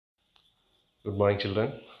Good morning,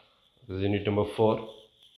 children. This is unit number 4.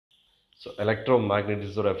 So,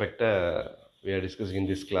 electromagnetism effect we are discussing in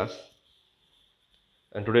this class.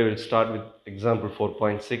 And today we'll start with example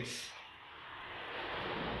 4.6.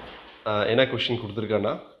 என்ன question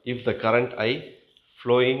கொடுத்திருக்கானா, if the current I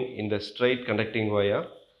flowing in the straight conducting wire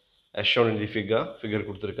as shown in the figure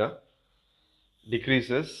கொடுத்திருக்கா,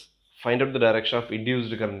 decreases, find out the direction of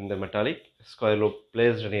induced current in the metallic square loop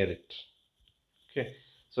placed near it. Okay,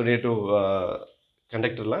 so near to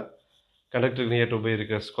conductor near to be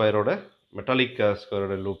square order metallic square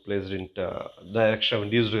order loop placed in direction of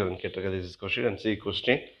induced current. This is question and see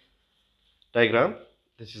question diagram.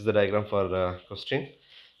 This is the diagram for question.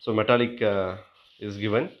 So metallic is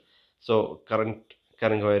given. So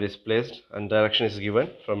current wire is placed and direction is given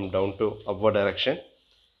from down to upward direction.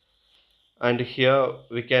 And here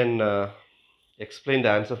we can explain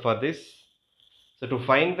the answer for this. So to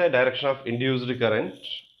find the direction of induced current,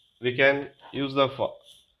 we can use the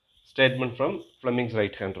statement from Fleming's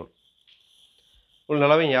right hand rule.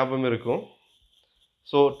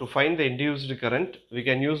 So to find the induced current, we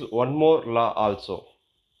can use one more law also.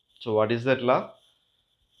 So what is that law?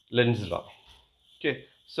 Lenz's law. Okay,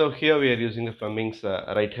 so here we are using the Fleming's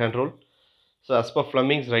right hand rule. So as per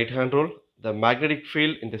Fleming's right hand rule, the magnetic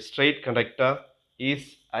field in the straight conductor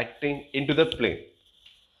is acting into the plane.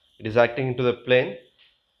 It is acting into the plane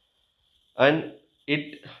and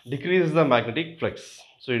it decreases the magnetic flux.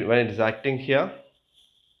 So when it is acting here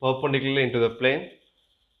perpendicularly into the plane,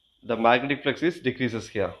 the magnetic flux is decreases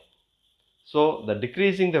here. So the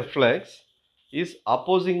decreasing the flux is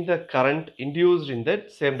opposing the current induced in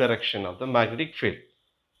that same direction of the magnetic field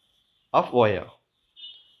of wire.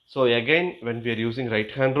 So again, when we are using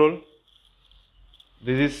right hand rule,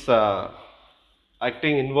 this is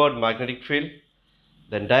acting inward magnetic field,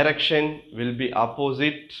 then direction will be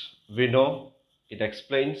opposite. We know it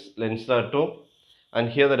explains Lenz's law too. And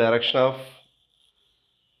here the direction of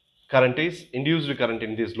current is induced current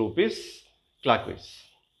in this loop is clockwise,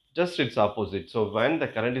 just its opposite. So when the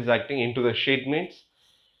current is acting into the sheet means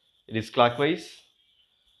it is clockwise,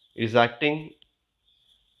 it is acting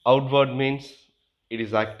outward means it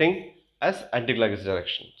is acting as anti-clockwise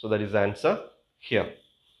direction. So that is the answer here.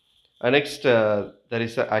 And next there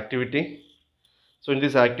is an activity. So in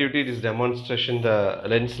this activity it is demonstration the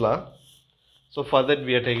Lenz's law. So for that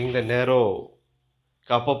we are taking the narrow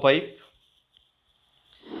copper pipe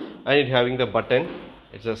and it having the button.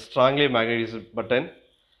 It's a strongly magnetized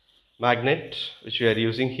magnet which we are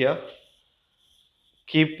using here.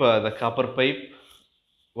 Keep the copper pipe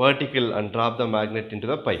vertical and drop the magnet into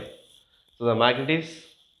the pipe. So the magnet is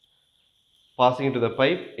passing into the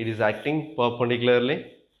pipe, it is acting perpendicularly.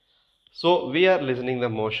 So we are listening the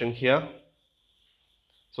motion here.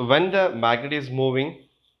 So when the magnet is moving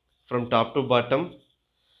from top to bottom,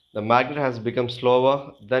 the magnet has become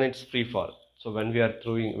slower than its free fall. So when we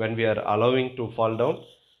are allowing to fall down,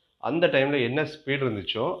 அந்த டைம்ல என்ன speed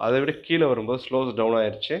இருந்துச்சோ அதை விட கீழே வரும்போது ஸ்லோஸ் down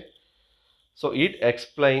ஆயிருச்சு. So it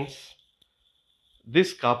explains this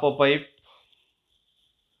copper pipe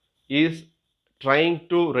is trying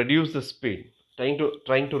to reduce the speed,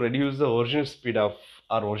 trying to reduce the original speed of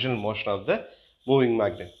or original motion of the moving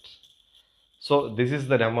magnet. So this is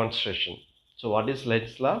the demonstration. So what is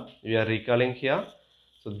Lenz's law? We are recalling here.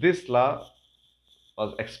 So this law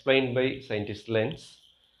was explained by scientist Lenz.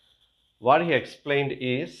 What he explained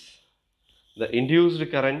is the induced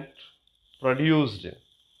current produced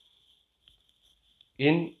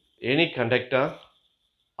in any conductor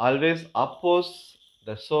always oppose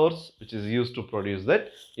the source which is used to produce that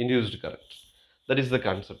induced current. That is the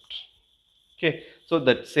concept. Okay, so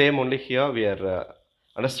that same only here we are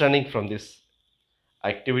understanding from this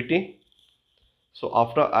activity. So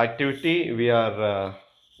after activity we are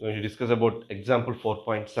going to discuss about example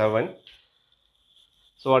 4.7.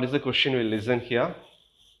 So what is the question? We'll listen here.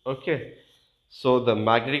 Okay, so the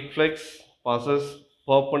magnetic flux passes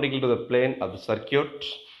perpendicular to the plane of the circuit,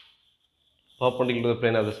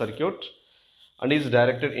 and is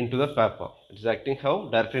directed into the paper. It is acting how?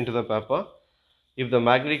 Directed into the paper. If the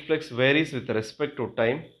magnetic flux varies with respect to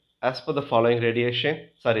time as per the following relation,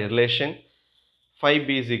 phi b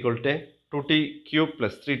is equal to 2t cube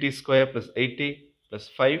plus 3t square plus 8t plus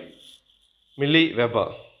 5 milliweber.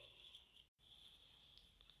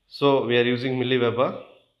 So we are using milliweber.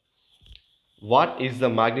 What is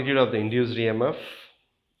the magnitude of the induced EMF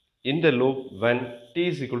in the loop when t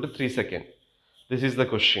is equal to 3 seconds? This is the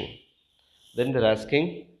question. Then they are asking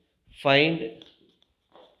find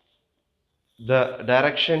the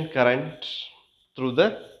direction current through the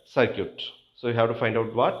circuit. So you have to find out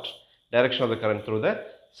what direction of the current through the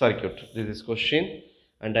circuit. This is question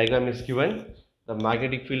and diagram is given. the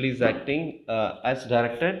magnetic field is acting as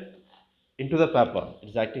directed into the paper. It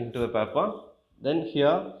is acting into the paper. Then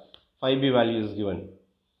here phi b value is given.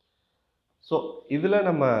 So இதில்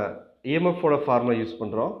நம்ம EMF ஓட formula use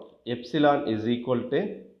பண்ணுறோம். Epsilon is equal to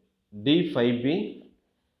d phi b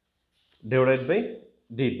divided by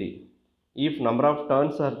dt. If number of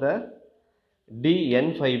turns are there, dn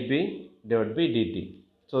phi b divided by dt.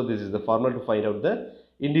 So this is the formula to find out the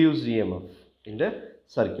induced EMF in the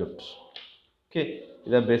circuit. Okay,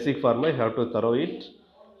 the basic formula, you have to thorough it,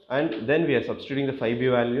 and then we are substituting the phi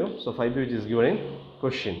b value. So phi b which is given in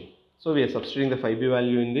question. So we are substituting the phi b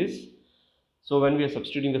value in this. So when we are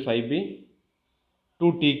substituting the phi b,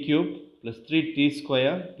 2t cube plus 3t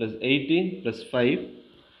square plus 18 plus 5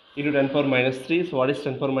 into 10 power minus 3. So what is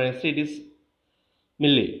 10 power minus 3? It is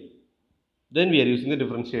milli. Then we are using the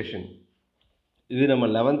differentiation. This is நம்ம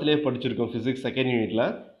 11th லே படிச்சிருக்கோம் physics second unitல.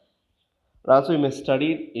 Also you may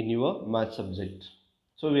study in your math subject.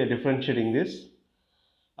 So we are differentiating this.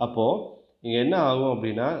 அப்போ இங்க என்ன ஆகும்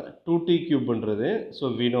அப்படினா 2t cube பண்றது. So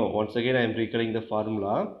we know, once again I am recalling the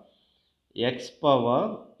formula, x power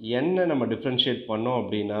n நம்ம differentiate பண்ணோம்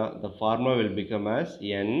அப்படினா the formula will become as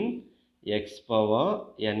n x power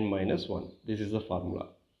n minus 1. This is the formula.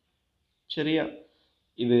 சரியா?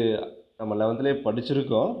 இது நம்ம 11th லே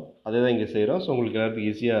படிச்சிருக்கோம், அதே தான் இங்கே செய்கிறோம். ஸோ உங்களுக்கு எல்லாத்துக்கும்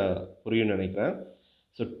ஈஸியாக புரியும்னு நினைக்கிறேன்.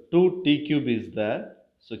 So 2t cube is there.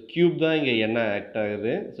 So cube தான் இங்கே என்ன ஆக்ட்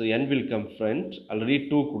ஆகுது. So n will come front, already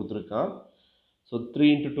 2 கொடுத்துருக்கான். ஸோ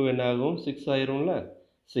 3 into 2 என்ன ஆகும்? 6 ஆயிரும்ல,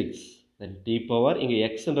 6. Then t power, இங்கே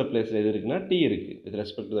xன்ற பிளேஸில் எது இருக்குன்னா t இருக்குது. With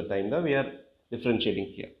respect to the time தான் we are differentiating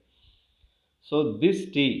here. So this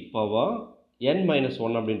t power n minus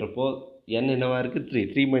 1 அப்படின்றப்போ n என்னவா இருக்குது? 3.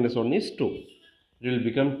 3 minus 1 is 2. It will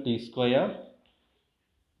become t square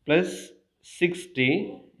plus 6t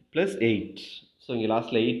plus 8. So இங்கே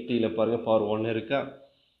லாஸ்ட்டில் 8tல பாருங்கள் பவர் 1 இருக்கா,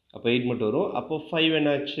 அப்போ 8 மட்டும் வரும். அப்போ 5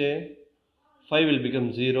 என்னாச்சு? 5 will become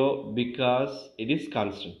 0 because it is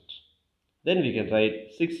constant. Then we can write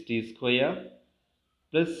 6t square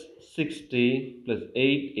plus 6t plus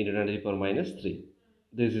 8 into 10 to the power minus 3.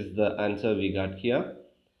 This is the answer we got here.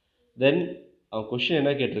 Then our question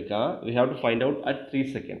என்ன கேட்டிருக்கா? We have to find out at 3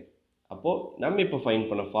 seconds. அப்போ நம்ம இப்போ find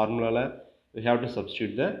பண்ண ஃபார்முலாவில் we have to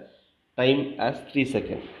substitute the time as 3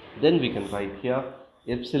 seconds. Then we can write here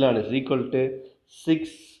epsilon is equal to 6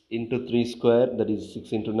 into 3 square, that is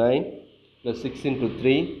 6 into 9 plus 6 into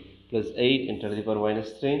 3 plus 8 into 10 to the power minus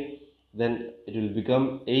 3. Then it will become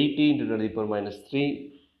 80 into 10 to the power minus 3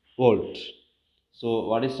 volt. So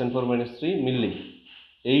what is 10 power minus 3? Milli.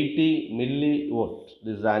 80 millivolt.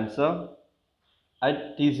 This is the answer at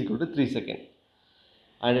t is equal to 3 seconds.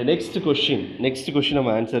 And next question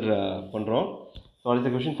நம்ம answer பண்ணுறோம். So what is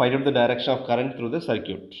the question? Find out the direction of current through the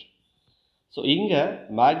circuit. So இங்கே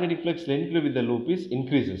magnetic flux linked with the loop is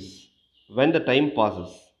increases when the time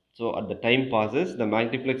passes. So at the time passes, the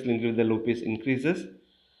magnetic flux linked with the loop is increases.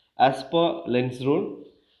 As per Lenz rule,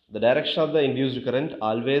 the direction of the induced current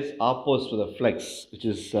always opposite to the flux, which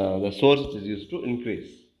is the source which is used to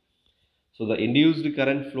increase. So the induced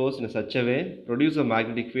current flows in such a way produce a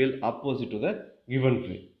magnetic field opposite to the given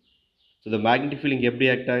field. So the magnetic field இங்கே எப்படி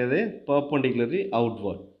act ஆகுது? Perpendicularly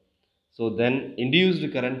outward. So then induced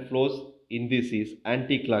current flows in this is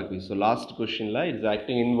anti-clockwise. So last question la it is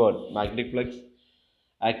acting inward. Magnetic flux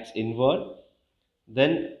acts inward.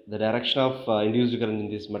 Then the direction of induced current in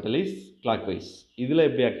this metal is clockwise. இதில்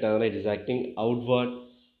எப்படி act ஆகுதுன்னா it is acting outward.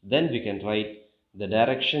 Then we can write the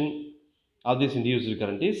direction of this induced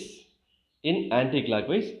current is in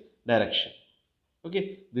anti-clockwise direction. Okay,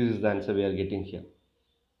 this is the answer we are getting here.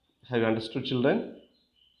 Have you understood, children?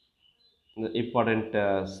 The important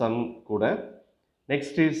sum kuda.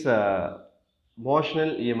 Next is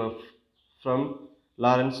motional EMF from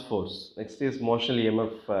Lorentz force. Next is motional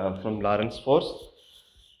EMF from Lorentz force.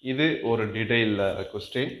 இது ஒரு detail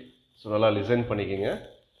question. So நல்லா listen பண்ணிக்கங்க.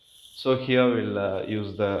 So here we'll use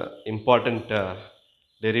the important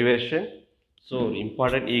derivation. So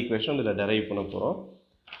important equation இதில் derive பண்ண போகிறோம்.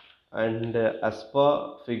 And as per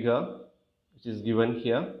figure which is given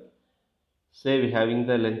here, say we having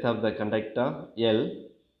the length of the conductor L,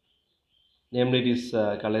 namely it is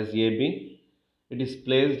called as AB. It is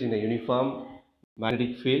placed in a uniform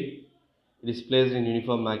magnetic field. It is placed in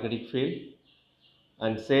uniform magnetic field,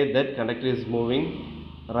 and say that conductor is moving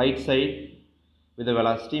right side with a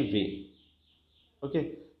velocity v. Okay,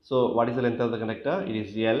 so what is the length of the conductor? It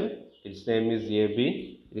is L. Its name is AB.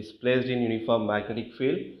 It is placed in uniform magnetic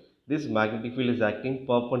field. This magnetic field is acting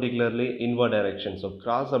perpendicularly inward direction. So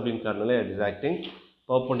cross அப்படினு காரணனால it is acting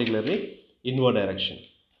perpendicularly inward direction.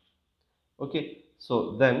 Okay, so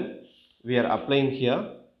then we are applying here.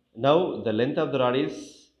 Now the length of the rod is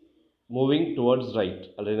moving towards right.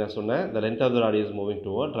 Already நான் சொன்னேன் the length of the rod is moving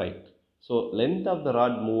toward right. So length of the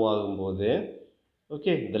rod move ஆகும்போது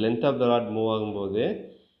okay, the length of the rod move ஆகும்போது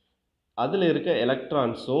அதில் இருக்க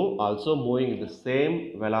electronsum also moving with the same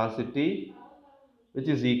velocity which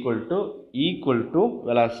is equal to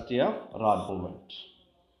velocity of rod movement.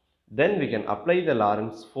 Then we can apply the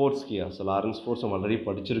Lorentz force here. So Lorentz force நம்ம already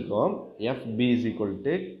படிச்சிருக்கோம். Fb is equal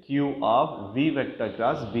to q of v vector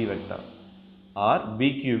cross b vector or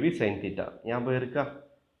bqv sin theta. ஞாபகம் இருக்கா?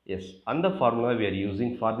 Yes. And the formula we are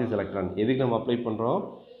using for this electron. எதுக்கு நம்ம apply பண்றோம்?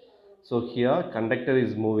 So here conductor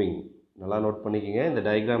is moving. நல்லா note பண்ணிக்கங்க. இந்த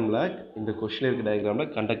டயகிராம்ல இந்த question இருக்க டயகிராம்ல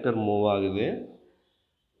conductor move ஆகுது.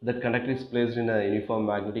 That conductor is placed in a uniform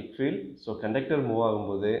magnetic field. So conductor move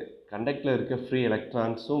ஆகும்போது conductor இருக்க free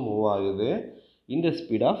electrons move ஆகுது in the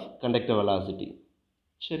speed of conductor velocity.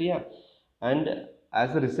 சரியா? And as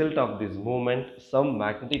a result of this movement, some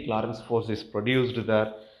magnetic Lorentz force is produced there.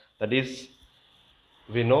 That is,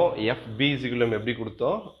 we know Fb is equal to எப்படி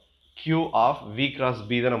கொடுத்தோம்? Q of V cross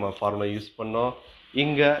B தான் நம்ம formula use பண்ணோம்.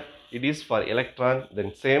 இங்க it is for electron, then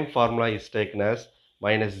same formula is taken as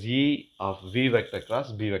minus E of V vector cross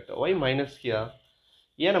B vector. Why minus here?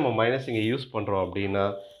 ஏன் நம்ம minus இங்க use பண்றோம் அப்படின்னா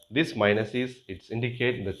this minus is it's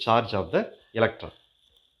indicate the charge of the electron.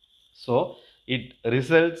 So it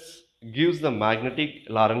results gives the magnetic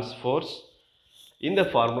Lorentz force. In the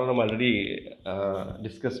formula நம்ம already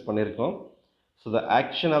discuss பண்ணிருக்கோம். So the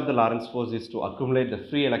action of the Lorentz force is to accumulate the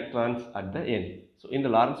free electrons at the end. So in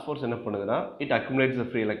the Lorentz force என்ன பண்ணுதுன்னா it accumulates the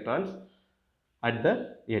free electrons at the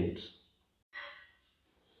end.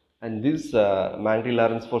 And this magnetic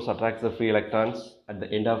Lorentz force attracts the free electrons at the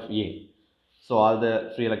end of A. So all the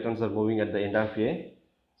free electrons are moving at the end of A.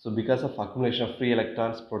 So because of accumulation of free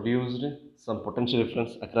electrons produced some potential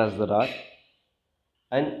difference across the rod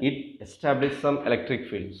and it established some electric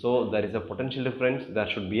field. So there is a potential difference, there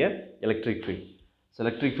should be a electric field. So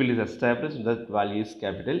electric field is established, that value is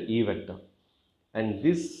capital E vector. And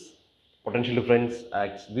this potential difference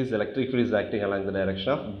acts, this electric field is acting along the direction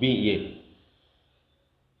of BA.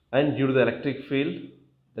 And due to the electric field,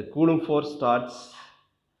 the Coulomb force starts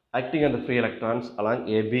acting on the free electrons along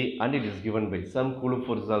AB and it is given by some Coulomb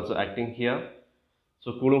force is also acting here. So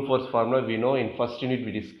Coulomb force formula we know in first unit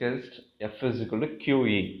we discussed F is equal to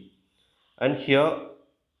QE. And here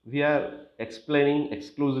we are explaining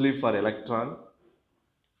exclusively for electron.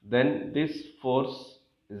 Then this force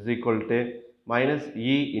is equal to minus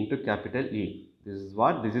E into capital E. This is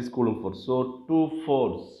what? This is Coulomb force. So two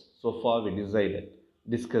force so far we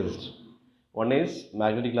discussed. One is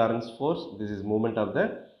magnetic Lorentz force. This is movement of the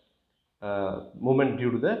movement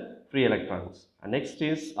due to the free electrons. And next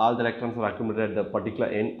is all the electrons are accumulated at the particular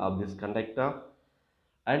end of this conductor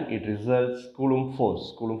and it results Coulomb force.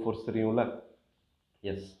 Coulomb force தெரியும்ல?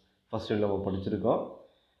 Yes. First unit நம்ம படிச்சிருக்கோம்.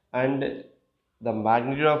 And the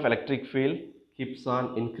magnitude of electric field keeps on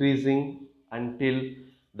increasing until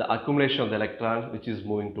the accumulation of the electron which is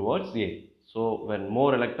moving towards A. So when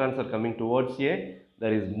more electrons are coming towards A,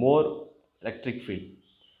 there is more electric field.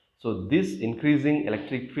 So this increasing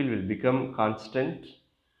electric field will become constant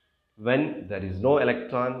when there is no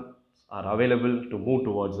electrons are available to move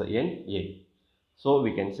towards the end A. So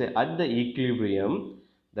we can say at the equilibrium,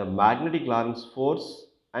 the magnetic Lorentz force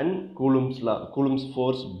and Coulomb's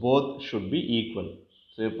force both should be equal.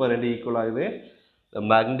 So எப்போ ரெண்டு equal ஆகுது? The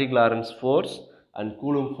magnetic Lorentz force and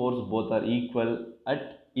Coulomb force both are equal at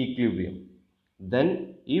equilibrium. Then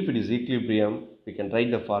if it is equilibrium, we can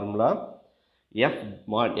write the formula F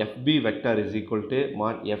mod Fb vector is equal to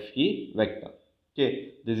mod Fe vector. Okay,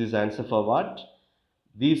 this is answer for what?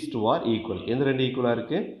 These two are equal. எந்த ரெண்டு ஈக்குவலாக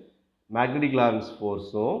இருக்கு? Magnetic Lorentz force,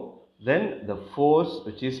 so then the force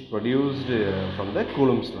which is produced from the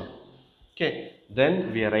Coulomb's law. Okay, then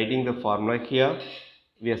we are writing the formula here.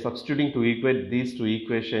 We are substituting to equate these two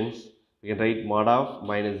equations. We can write mod of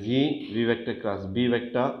minus E V vector cross B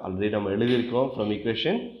vector. Already நம்ம எழுதியிருக்கோம் from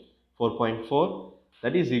equation 4.4.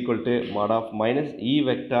 That is equal to mod of minus E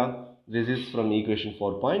vector. This is from equation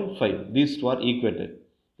 4.5. These two are equated.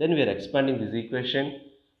 Then we are expanding this equation.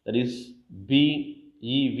 That is B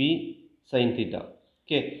E V sin theta.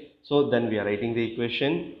 Okay. So then we are writing the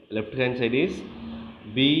equation. Left hand side is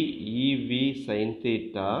B E V sin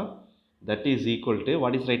theta. That is equal to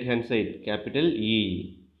what is right hand side? Capital E.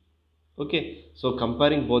 Okay. So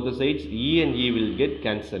comparing both the sides, E and E will get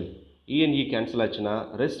cancelled. E and E cancel achna.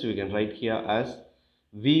 Rest we can write here as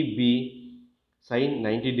VB sin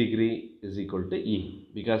 90 degree is equal to E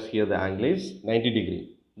because here the angle is 90 degree.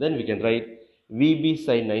 Then we can write VB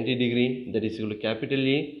sin 90 degree that is equal to capital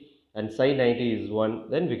E and sin 90 is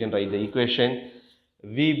 1. Then we can write the equation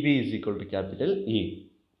VB is equal to capital E.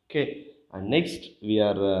 Okay. And next we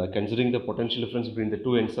are considering the potential difference between the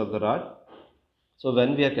two ends of the rod. So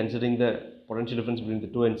when we are considering the potential difference between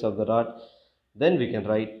the two ends of the rod, then we can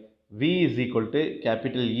write V is equal to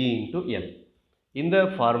capital E into L. இந்த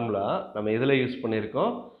formula நம்ம எதில் use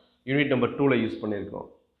பண்ணியிருக்கோம், unit number 2ல use பண்ணியிருக்கோம்.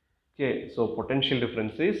 Okay, so potential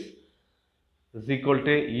difference is equal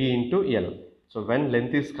to E into L. So when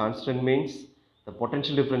length is constant means the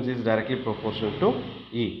potential difference is directly proportional to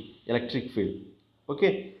E, electric field.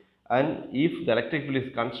 Okay, and if the electric field is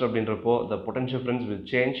constant அப்படின்றப்போ the potential difference will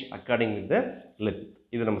change according with the length.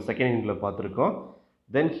 இது நம்ம second யூனிட்ல பார்த்துருக்கோம்.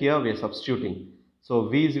 Then here we are substituting. So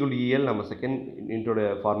V is equal to EL நம்ம second யூனிட்டோட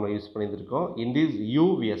formula use பண்ணியிருக்கோம். In this U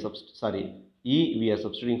we are E we are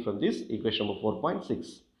substituting from this equation number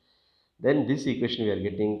 4.6. Then this equation we are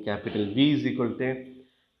getting capital V is equal to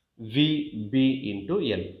VB into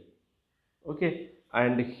L. Okay,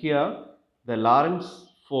 and here the Lorentz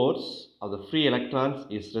force of the free electrons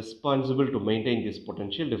is responsible to maintain this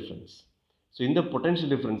potential difference. So in the potential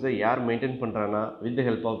difference yaar maintain பண்றானா with the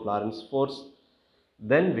help of Lorentz force.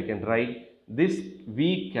 Then we can write this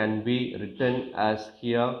V can be written as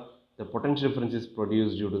here the potential difference is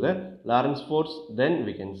produced due to the Lorentz force. Then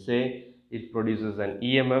we can say it produces an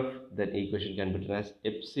EMF. That equation can be written as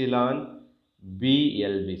epsilon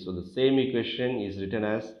BLV. So the same equation is written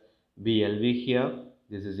as BLV here.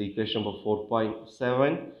 This is equation number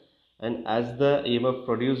 4.7. And as the EMF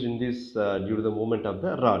produced in this due to the movement of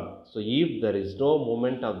the rod. So if there is no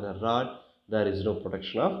movement of the rod, there is no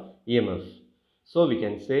production of EMF. So we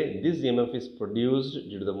can say this EMF is produced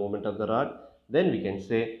due to the movement of the rod. Then we can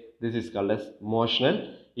say this is called as motional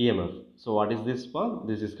EMF. So what is this for?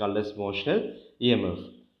 This is called as motional EMF.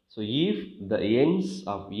 So if the ends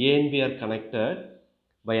of A and B are connected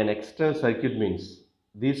by an external circuit means,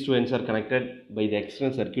 these two ends are connected by the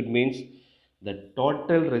external circuit means, the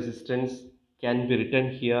total resistance can be written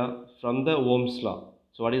here from the Ohm's law.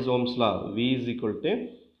 So what is Ohm's law? V is equal to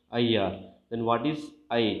IR. Then what is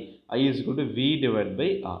I? I is equal to V divided by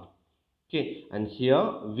R. Okay, and here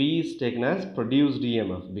V is taken as produced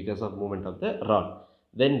EMF because of movement of the rod.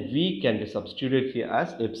 Then V can be substituted here as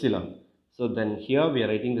epsilon. So then here we are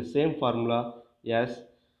writing the same formula as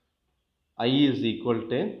I is equal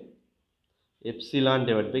to epsilon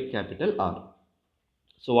divided by capital R.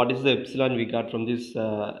 So what is the epsilon we got from this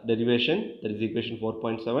derivation? That is equation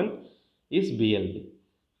 4.7 is BLV.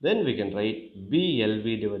 Then we can write BLV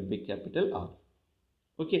divided by capital R.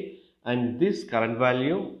 Okay, and this current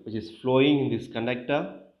value which is flowing in this conductor,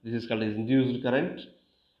 this is called as induced current,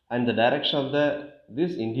 and the direction of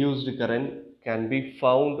this induced current can be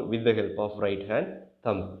found with the help of right hand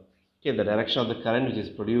thumb. Okay, the direction of the current which is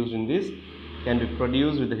produced in this can be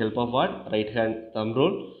produced with the help of what? Right hand thumb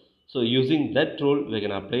rule. So using that rule we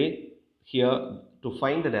can apply here to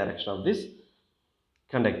find the direction of this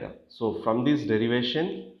conductor. So from this derivation,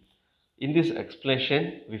 in this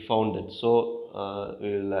explanation we found that. So we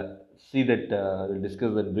will see that, we'll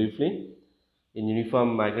discuss that briefly. In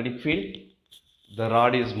uniform magnetic field, the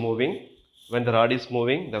rod is moving. When the rod is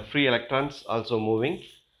moving, the free electrons also moving.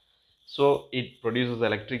 So it produces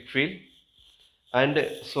electric field, and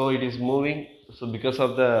so it is moving. So because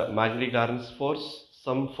of the magnetic Lorentz force,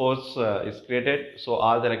 some force is created. So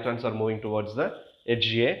all the electrons are moving towards the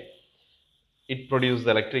edge A. It produces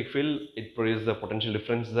the electric field. It produces the potential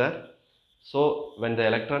difference there. So when the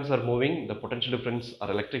electrons are moving, the potential difference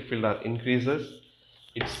or electric field are increases.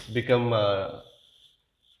 It's become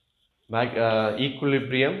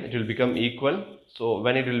equilibrium. It will become equal. So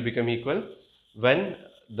when it will become equal, when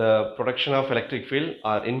the production of electric field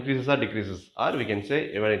or increases or decreases, or we can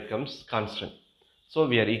say when it comes constant. So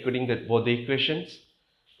we are equating both the equations.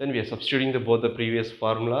 Then we are substituting both the previous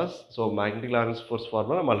formulas. So magnetic Lorentz force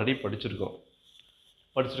formula நம்ம already படிச்சிருக்கோம்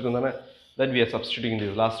தானே. Then we are substituting in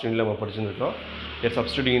this last unit நம்ம படிச்சிருக்கோம். We are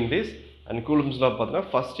substituting in this, and Coulomb's law பார்த்தா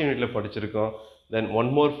first unitல படிச்சிருக்கோம். Then one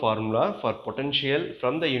more formula for potential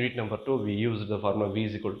from the unit number 2 we used the formula V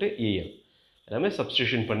is equal to EL. எல்லாமே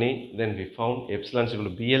substitution பண்ணி then we found epsilon is equal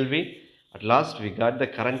to BLV. At last we got the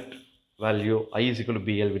current value I is equal to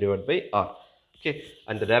BLV divided by R. Okay,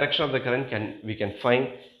 and the direction of the current we can find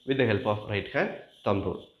with the help of right hand thumb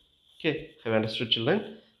rule. Okay, have you understood children?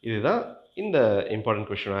 இதுதான் இந்த important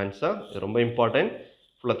question answer. இது ரொம்ப important.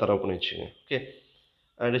 ஃபுல்லாக தரவு பண்ணி வச்சுங்க. Okay,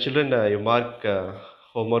 and children you mark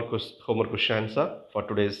homework question answer for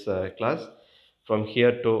today's class from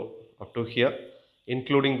here to up to here,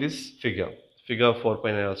 including this figure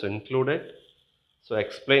 4.9 also included. So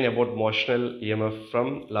explain about motional EMF from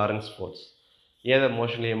Lorentz force. ஏன்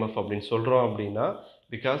motional EMF அப்படின்னு சொல்கிறோம் அப்படின்னா,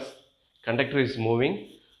 because conductor is moving,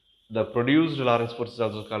 the produced Lorentz force is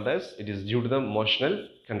also called as, it is due to the motional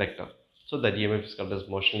conductor. So that EMF is called as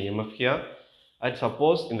motional EMF here. And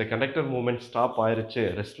suppose in the conductor movement stop ஆயிருச்சு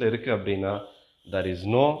ரெஸ்ட்ல இருக்கு அப்படின்னா there is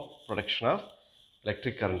no production of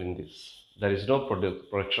electric current in this. There is no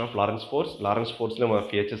production of Lorentz force. Lorentz forceல நம்ம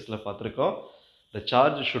PHSல பார்த்திருக்கோம். The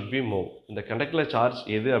charge should be moved. இந்த கண்டக்டர்ல charge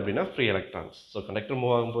எது அப்படின்னா free electrons. So conductor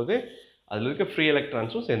move ஆகும்போது அதில் இருக்க ஃப்ரீ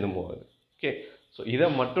எலக்ட்ரான்ஸும் சேர்ந்து மூவ் ஆகுது. ஓகே, ஸோ இதை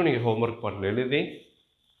மட்டும் நீங்கள் ஹோம்ஒர்க் பாட்டில் எழுதி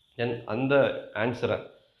தென் அந்த ஆன்சரை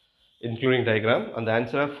இன்க்ளூடிங் டயக்ராம் அந்த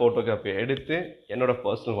ஆன்சரை ஃபோட்டோகிராஃபி எடுத்து என்னோட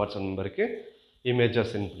பர்சனல் வாட்ஸ்அப் நம்பருக்கு இமேஜாக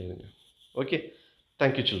சென்ட் பண்ணிடுங்க. Okay,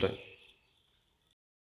 thank you children.